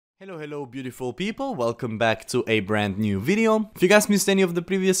Hello beautiful people, welcome back to a brand new video. If you guys missed any of the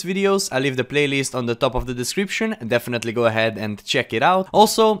previous videos, I'll leave the playlist on the top of the description, definitely go ahead and check it out.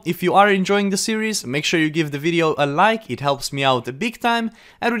 Also, if you are enjoying the series, make sure you give the video a like, it helps me out big time.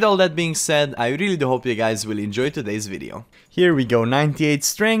 And with all that being said, I really do hope you guys will enjoy today's video. Here we go, 98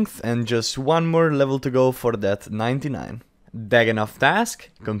 strength and just one more level to go for that 99. Dag enough task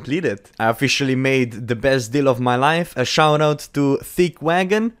completed. I officially made the best deal of my life. A shout out to Thick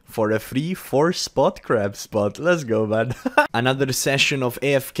Wagon for a free 4-spot crab spot. Let's go, man. Another session of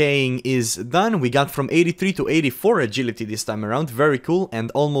AFKing is done. We got from 83 to 84 agility this time around. Very cool. And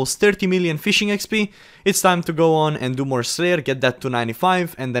almost 30 million fishing XP. It's time to go on and do more Slayer, get that to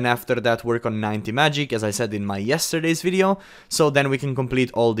 95, and then after that work on 90 magic, as I said in my yesterday's video. So then we can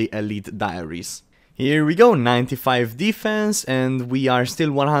complete all the elite diaries. Here we go, 95 defense, and we are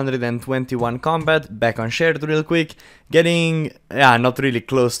still 121 combat, back on shared real quick, getting, not really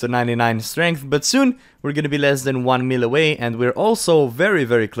close to 99 strength, but soon we're gonna be less than 1 mil away, and we're also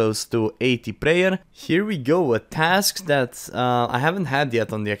very close to 80 prayer. Here we go, a task that I haven't had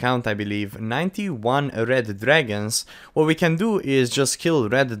yet on the account, I believe, 91 red dragons. What we can do is just kill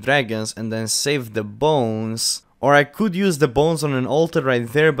red dragons and then save the bones. Or I could use the bones on an altar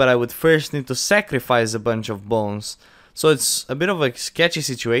right there, but I would first need to sacrifice a bunch of bones. So it's a bit of a sketchy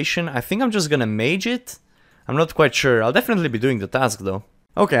situation. I think I'm just gonna mage it. I'm not quite sure. I'll definitely be doing the task though.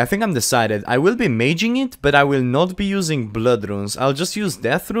 Okay, I think I'm decided. I will be maging it, but I will not be using blood runes. I'll just use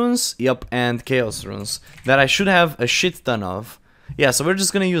death runes, and chaos runes. That I should have a shit ton of. Yeah, so we're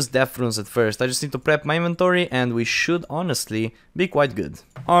just gonna use death runes at first. I just need to prep my inventory and we should honestly be quite good.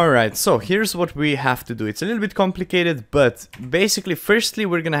 Alright, so here's what we have to do. It's a little bit complicated, but basically firstly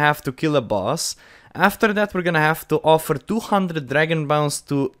we're gonna have to kill a boss. After that we're gonna have to offer 200 dragon bones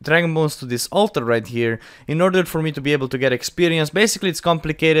to this altar right here in order for me to be able to get experience. Basically it's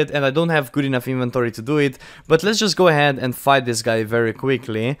complicated and I don't have good enough inventory to do it, but let's just go ahead and fight this guy very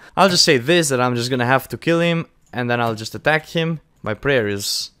quickly. I'll just say this, that I'm just gonna have to kill him and then I'll just attack him. My prayer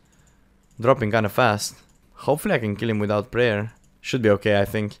is dropping kinda fast. Hopefully I can kill him without prayer. Should be okay, I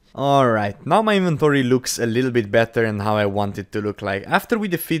think. Alright, now my inventory looks a little bit better and how I want it to look like. After we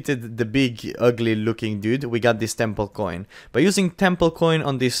defeated the big, ugly looking dude, we got this temple coin. By using temple coin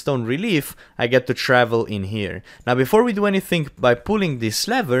on this stone relief, I get to travel in here. Now before we do anything, by pulling this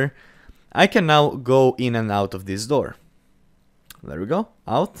lever, I can now go in and out of this door. There we go,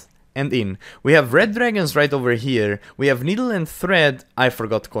 out. And in. We have red dragons right over here. We have needle and thread. I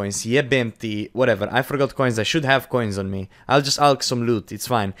forgot coins. Empty. Whatever. I forgot coins. I should have coins on me. I'll just alch some loot. It's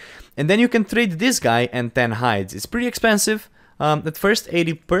fine. And then you can trade this guy and 10 hides. It's pretty expensive. At first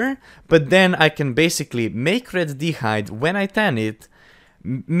 80 per. But then I can basically make red D-hide when I tan it.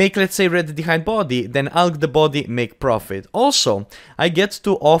 Make, let's say, red D-hide body, then alch the body, make profit. Also, I get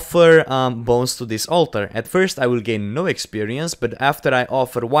to offer bones to this altar. At first I will gain no experience, but after I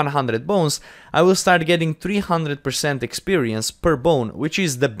offer 100 bones, I will start getting 300% experience per bone, which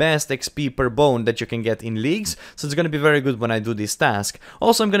is the best XP per bone that you can get in leagues, so it's gonna be very good when I do this task.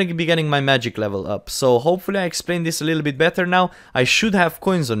 Also, I'm gonna be getting my magic level up, so hopefully I explained this a little bit better now. I should have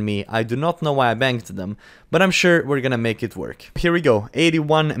coins on me, I do not know why I banked them, but I'm sure we're gonna make it work. Here we go,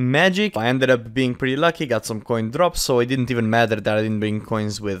 81 magic. I ended up being pretty lucky, got some coin drops, so it didn't even matter that I didn't bring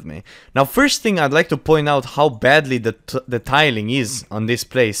coins with me. Now first thing, I'd like to point out how badly the tiling is on this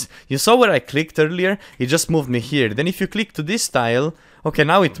place. You saw where I clicked earlier? It just moved me here. Then if you click to this tile, okay,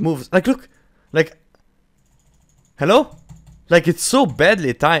 now it moves. Like, look! Like, hello? Like, it's so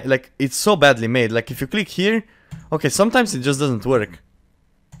badly it's so badly made. Like, if you click here, okay, sometimes it just doesn't work.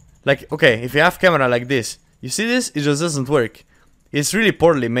 Like, okay, if you have camera like this, you see this? It just doesn't work. It's really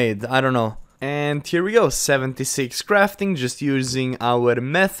poorly made, I don't know. And here we go, 76 crafting, just using our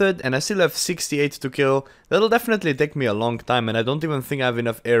method, and I still have 68 to kill. That'll definitely take me a long time, and I don't even think I have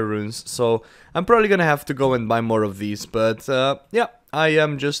enough air runes, so I'm probably gonna have to go and buy more of these, but yeah, I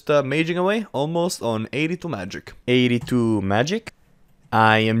am just maging away, almost on 82 magic. 82 magic?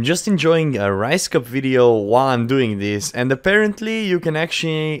 I am just enjoying a Rice Cup video while I'm doing this, and apparently you can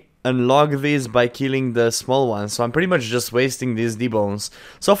actually unlock these by killing the small ones, so I'm pretty much just wasting these D-bones.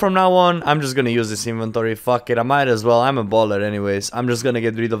 So from now on, I'm just gonna use this inventory, fuck it, I might as well, I'm a baller anyways, I'm just gonna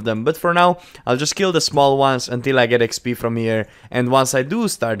get rid of them. But for now, I'll just kill the small ones until I get XP from here, and once I do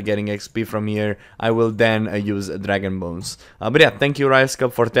start getting XP from here, I will then use dragon bones. But yeah, thank you Rice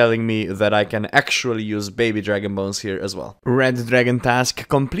Cup for telling me that I can actually use baby dragon bones here as well. Red dragon task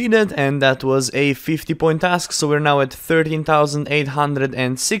completed, and that was a 50-point task, so we're now at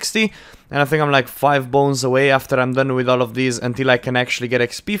 13,860 60. And I think I'm like 5 bones away after I'm done with all of these until I can actually get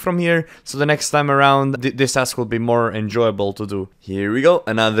XP from here. So the next time around, this task will be more enjoyable to do. Here we go,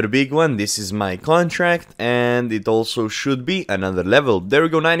 another big one. This is my contract, and it also should be another level. There we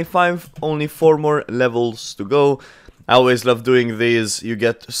go, 95, only 4 more levels to go. I always love doing these, you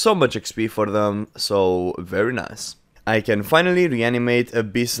get so much XP for them, so very nice. I can finally reanimate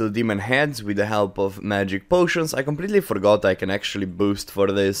Abyssal Demon heads with the help of magic potions. I completely forgot I can actually boost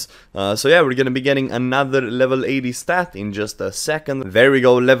for this. So yeah, we're gonna be getting another level 80 stat in just a second. There we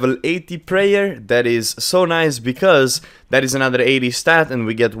go, level 80 prayer. That is so nice because that is another 80 stat and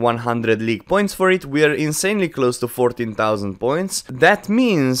we get 100 league points for it. We are insanely close to 14,000 points. That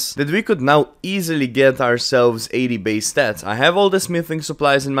means that we could now easily get ourselves 80 base stats. I have all the smithing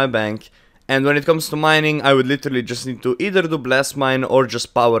supplies in my bank. And when it comes to mining, I would literally just need to either do blast mine or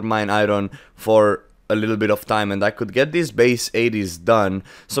just power mine iron for a little bit of time, and I could get these base 80s done.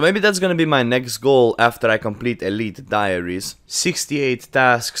 So maybe that's gonna be my next goal after I complete Elite Diaries. 68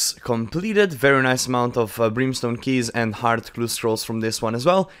 tasks completed, very nice amount of Brimstone Keys and Heart Clue Scrolls from this one as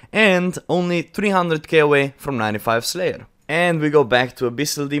well, and only 300k away from 95 Slayer. And we go back to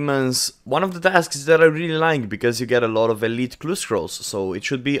Abyssal Demons, one of the tasks that I really like because you get a lot of Elite Clue Scrolls, so it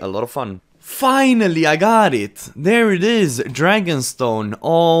should be a lot of fun. Finally, I got it! There it is, Dragonstone.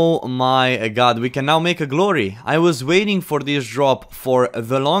 Oh my god, we can now make a glory. I was waiting for this drop for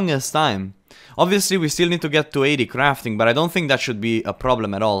the longest time. Obviously, we still need to get to 80 crafting, but I don't think that should be a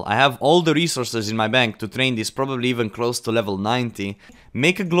problem at all. I have all the resources in my bank to train this, probably even close to level 90.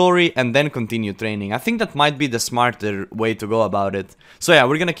 Make a glory and then continue training. I think that might be the smarter way to go about it. So yeah,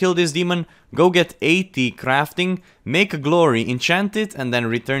 we're gonna kill this demon, go get 80 crafting, make a glory, enchant it, and then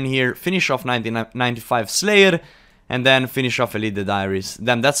return here, finish off 95 Slayer, and then finish off Elite Diaries.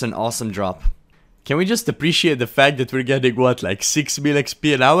 Damn, that's an awesome drop. Can we just appreciate the fact that we're getting, what, like 6 mil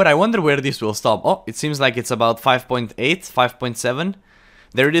XP an hour? I wonder where this will stop. Oh, it seems like it's about 5.8, 5.7.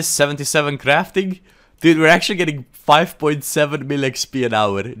 There it is, 77 crafting. Dude, we're actually getting 5.7 mil XP an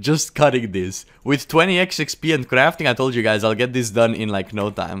hour, just cutting this. With 20x XP and crafting, I told you guys, I'll get this done in like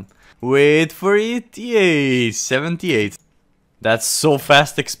no time. Wait for it, yay, 78. That's so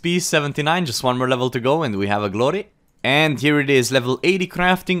fast XP, 79, just one more level to go and we have a glory. And here it is, level 80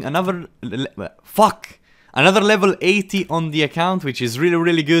 crafting, another level 80 on the account, which is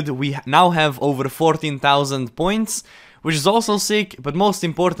really good. We now have over 14,000 points, which is also sick, but most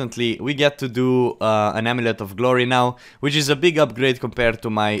importantly, we get to do an Amulet of Glory now, which is a big upgrade compared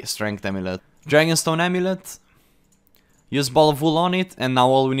to my Strength Amulet. Dragonstone Amulet, use Ball of Wool on it, and now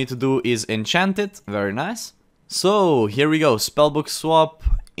all we need to do is enchant it, very nice. So, here we go, Spellbook swap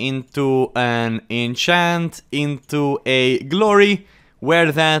into an enchant, into a glory,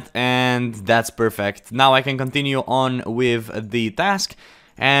 wear that, and that's perfect. Now I can continue on with the task,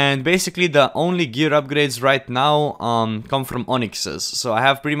 and basically the only gear upgrades right now come from Onyxes. So I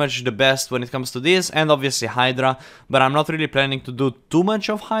have pretty much the best when it comes to this, and obviously Hydra, but I'm not really planning to do too much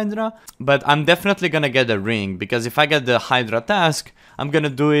of Hydra, but I'm definitely gonna get a ring, because if I get the Hydra task, I'm gonna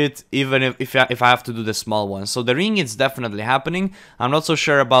do it even if I have to do the small one. So the ring is definitely happening. I'm not so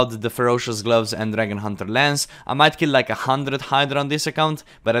sure about the Ferocious Gloves and Dragon Hunter Lance. I might kill like 100 Hydra on this account,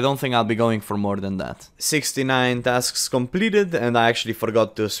 but I don't think I'll be going for more than that. 69 tasks completed, and I actually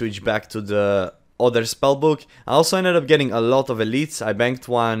forgot to switch back to the other spellbook. I also ended up getting a lot of elites. I banked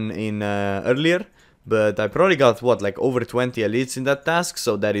one in earlier, but I probably got, what, like over 20 elites in that task,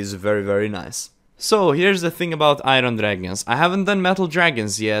 so that is very nice. So, here's the thing about Iron Dragons. I haven't done Metal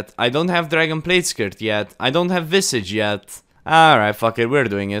Dragons yet, I don't have Dragon Plate Skirt yet, I don't have Visage yet. Alright, fuck it, we're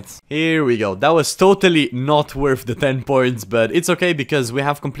doing it. Here we go. That was totally not worth the 10 points, but it's okay because we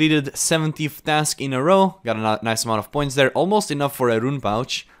have completed 70th task in a row. Got a nice amount of points there, almost enough for a rune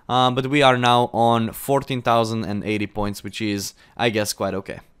pouch. But we are now on 14,080 points, which is, I guess, quite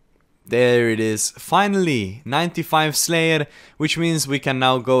okay. There it is, finally, 95 Slayer, which means we can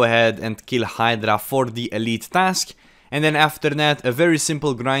now go ahead and kill Hydra for the elite task. And then after that, a very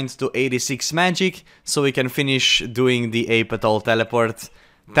simple grind to 86 magic, so we can finish doing the Apatol Teleport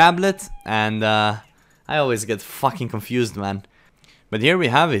tablet. And I always get fucking confused, man. But here we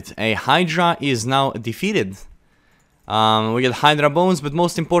have it, a Hydra is now defeated. We get Hydra bones, but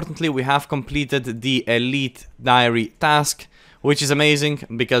most importantly, we have completed the Elite Diary task, which is amazing,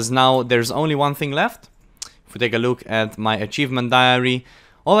 because now there's only one thing left. If we take a look at my achievement diary,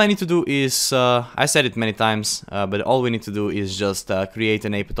 all I need to do is, I said it many times, but all we need to do is just create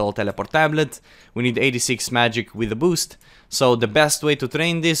an Apatol Teleport tablet. We need 86 magic with a boost, so the best way to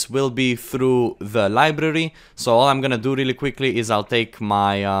train this will be through the library. So all I'm gonna do really quickly is I'll take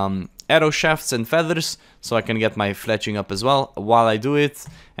my arrow shafts and feathers so I can get my fletching up as well while I do it,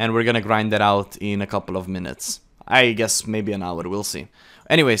 and we're gonna grind that out in a couple of minutes. I guess maybe an hour, we'll see.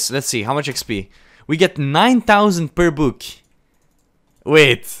 Anyways, let's see, how much XP? We get 9,000 per book.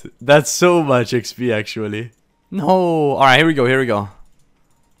 Wait, that's so much XP actually. No, alright, here we go, here we go.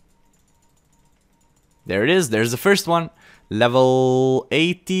 There it is, there's the first one. Level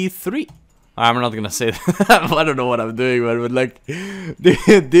 83. I'm not gonna say that. I don't know what I'm doing, man, but like,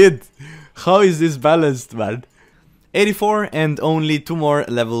 dude, how is this balanced, man? 84 and only 2 more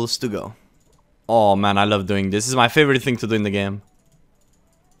levels to go. Oh man, I love doing this. This is my favorite thing to do in the game.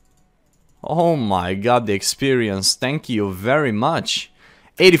 Oh my god, the experience. Thank you very much.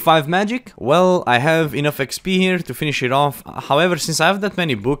 85 magic. Well, I have enough XP here to finish it off. However, since I have that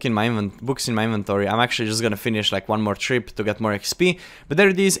many books in my inventory, I'm actually just gonna finish like one more trip to get more XP. But there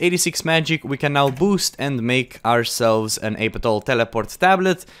it is, 86 magic. We can now boost and make ourselves an Ape Atoll teleport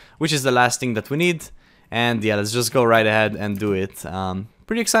tablet, which is the last thing that we need. And yeah, let's just go right ahead and do it.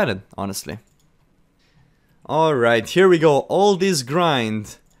 Pretty excited, honestly. Alright, here we go. All this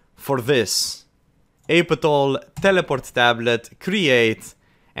grind for this. Ape Atoll teleport tablet, create.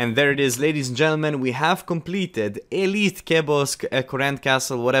 And there it is, ladies and gentlemen, we have completed Elite Kebosk, Courant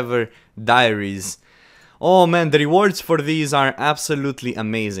Castle, whatever, diaries. Oh man, the rewards for these are absolutely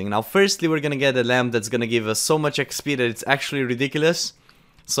amazing. Now firstly, we're gonna get a lamp that's gonna give us so much XP that it's actually ridiculous.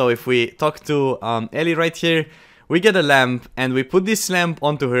 So if we talk to Ellie right here, we get a lamp and we put this lamp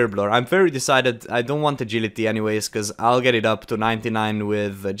onto Herblore. I'm very decided, I don't want agility anyways, because I'll get it up to 99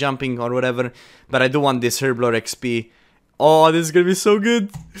 with jumping or whatever. But I do want this Herblore XP. Oh, this is gonna be so good.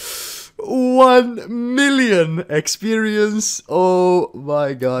 1 million experience. Oh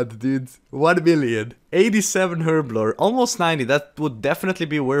my god, dude. 1 million. 87 Herblore. Almost 90. That would definitely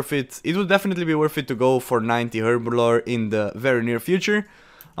be worth it. It would definitely be worth it to go for 90 Herblore in the very near future.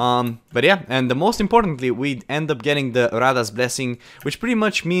 But yeah, and the most importantly, we end up getting the Rada's Blessing, which pretty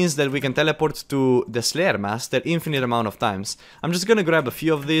much means that we can teleport to the Slayer Master infinite amount of times. I'm just gonna grab a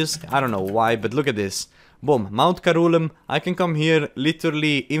few of these. I don't know why, but look at this. Boom, Mount Karulum. I can come here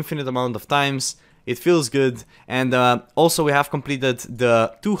literally infinite amount of times. It feels good. And also we have completed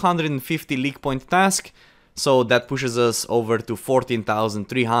the 250 leak point task. So that pushes us over to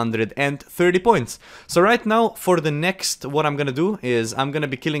 14,330 points. So right now, for the next, what I'm gonna do is I'm gonna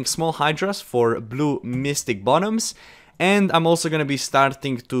be killing small hydras for blue mystic bottoms. And I'm also gonna be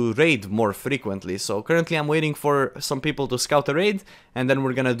starting to raid more frequently. So currently I'm waiting for some people to scout a raid, and then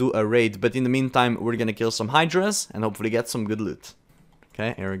we're gonna do a raid. But in the meantime, we're gonna kill some hydras and hopefully get some good loot.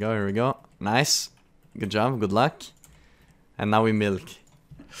 Okay, here we go, here we go. Nice. Good job, good luck. And now we milk.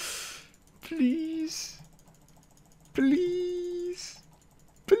 Please. Please.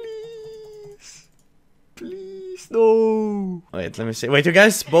 Please. Please. No. Wait, let me see. Wait, you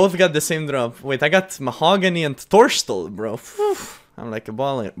guys both got the same drop. Wait, I got Mahogany and Torstal, bro. Whew. I'm like a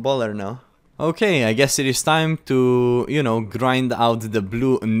baller now. Okay, I guess it is time to, you know, grind out the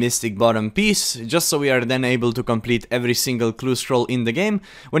blue mystic bottom piece, just so we are then able to complete every single clue scroll in the game.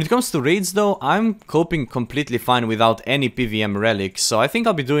 When it comes to raids though, I'm coping completely fine without any PVM relics, so I think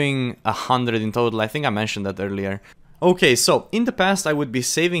I'll be doing 100 in total. I think I mentioned that earlier. Okay, so in the past I would be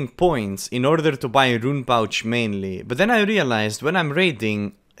saving points in order to buy a rune pouch mainly, but then I realized when I'm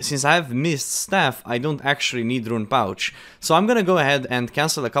raiding, since I have missed staff, I don't actually need rune pouch. So I'm gonna go ahead and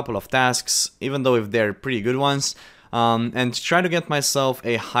cancel a couple of tasks, even though if they're pretty good ones, and try to get myself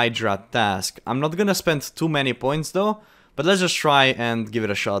a Hydra task. I'm not gonna spend too many points though, but let's just try and give it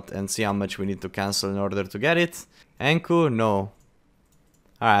a shot and see how much we need to cancel in order to get it. Anku, no.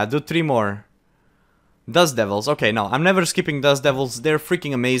 Alright, I'll do 3 more. Dust Devils, okay, no, I'm never skipping Dust Devils, they're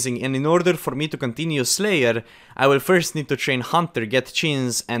freaking amazing, and in order for me to continue Slayer, I will first need to train Hunter, get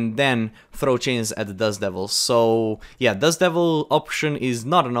chains, and then throw chains at the Dust Devils. So, yeah, Dust Devil option is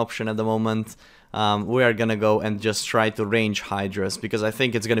not an option at the moment. We are gonna go and just try to range Hydras, because I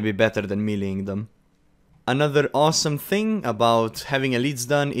think it's gonna be better than meleeing them. Another awesome thing about having elites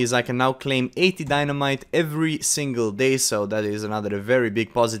done is I can now claim 80 dynamite every single day, so that is another very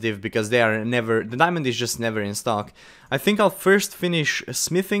big positive because they are never, the diamond is just never in stock. I think I'll first finish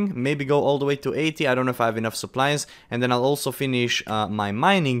smithing, maybe go all the way to 80, I don't know if I have enough supplies, and then I'll also finish my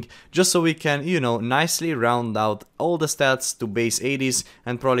mining, just so we can, you know, nicely round out all the stats to base 80s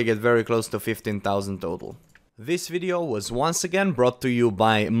and probably get very close to 15,000 total. This video was once again brought to you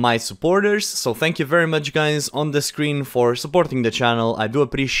by my supporters, so thank you very much guys on the screen for supporting the channel. I do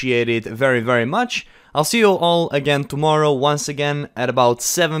appreciate it very much. I'll see you all again tomorrow once again at about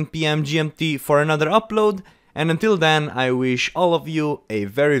 7 PM GMT for another upload, and until then I wish all of you a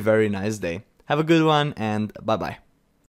very nice day. Have a good one and bye bye.